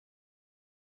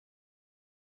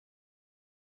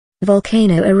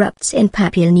Volcano erupts in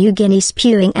Papua New Guinea,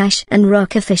 spewing ash and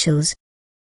rock. Officials.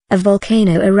 A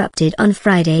volcano erupted on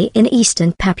Friday in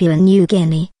eastern Papua New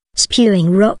Guinea,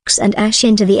 spewing rocks and ash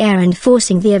into the air and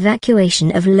forcing the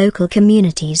evacuation of local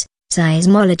communities,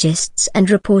 seismologists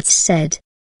and reports said.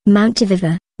 Mount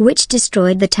Viva, which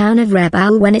destroyed the town of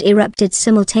Rabaul when it erupted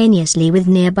simultaneously with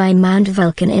nearby Mount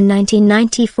Volcano in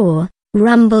 1994,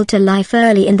 rumbled to life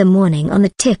early in the morning on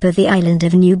the tip of the island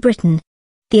of New Britain.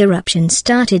 The eruption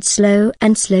started slow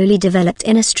and slowly developed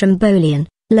in a strombolian,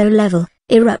 low-level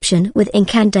eruption with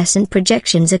incandescent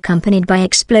projections accompanied by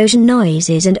explosion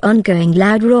noises and ongoing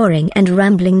loud roaring and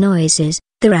rumbling noises,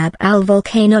 the Rabaul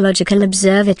Volcanological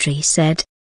Observatory said.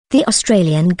 The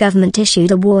Australian government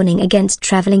issued a warning against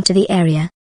travelling to the area.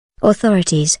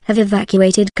 Authorities have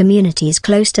evacuated communities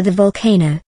close to the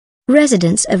volcano.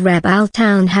 Residents of Rabaul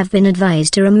town have been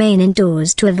advised to remain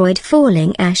indoors to avoid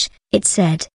falling ash, it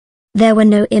said. There were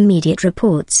no immediate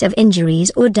reports of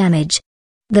injuries or damage.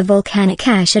 The Volcanic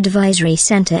Ash Advisory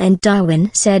Center in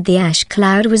Darwin said the ash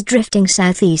cloud was drifting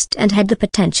southeast and had the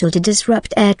potential to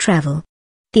disrupt air travel.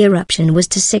 The eruption was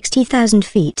to 60,000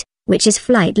 feet, which is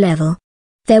flight level.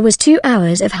 There was 2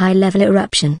 hours of high-level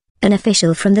eruption, an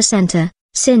official from the center,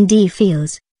 Cindy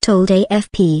Fields, told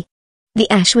AFP. The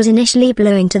ash was initially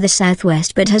blowing to the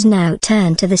southwest but has now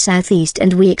turned to the southeast,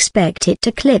 and we expect it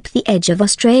to clip the edge of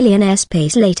Australian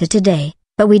airspace later today,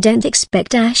 but we don't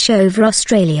expect ash over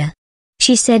Australia.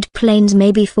 She said planes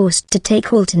may be forced to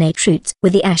take alternate routes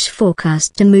with the ash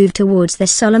forecast to move towards the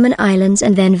Solomon Islands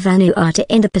and then Vanuatu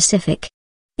in the Pacific.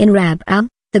 In Rabaul,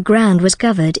 the ground was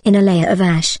covered in a layer of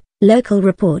ash, local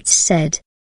reports said.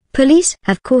 Police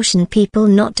have cautioned people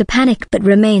not to panic but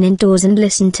remain indoors and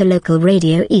listen to local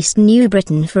radio East New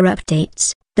Britain for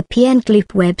updates, the PN Loop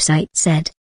website said.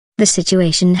 The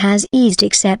situation has eased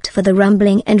except for the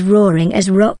rumbling and roaring as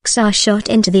rocks are shot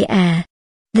into the air.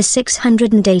 The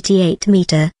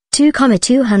 688-meter,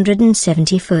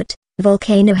 270-foot,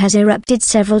 volcano has erupted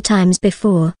several times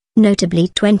before, notably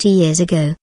 20 years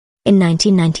ago. In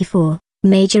 1994,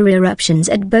 major eruptions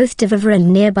at both Viva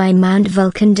and nearby Mount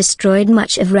Vulcan destroyed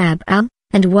much of Rabaul,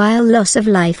 and while loss of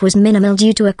life was minimal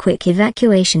due to a quick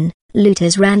evacuation,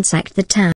 looters ransacked the town.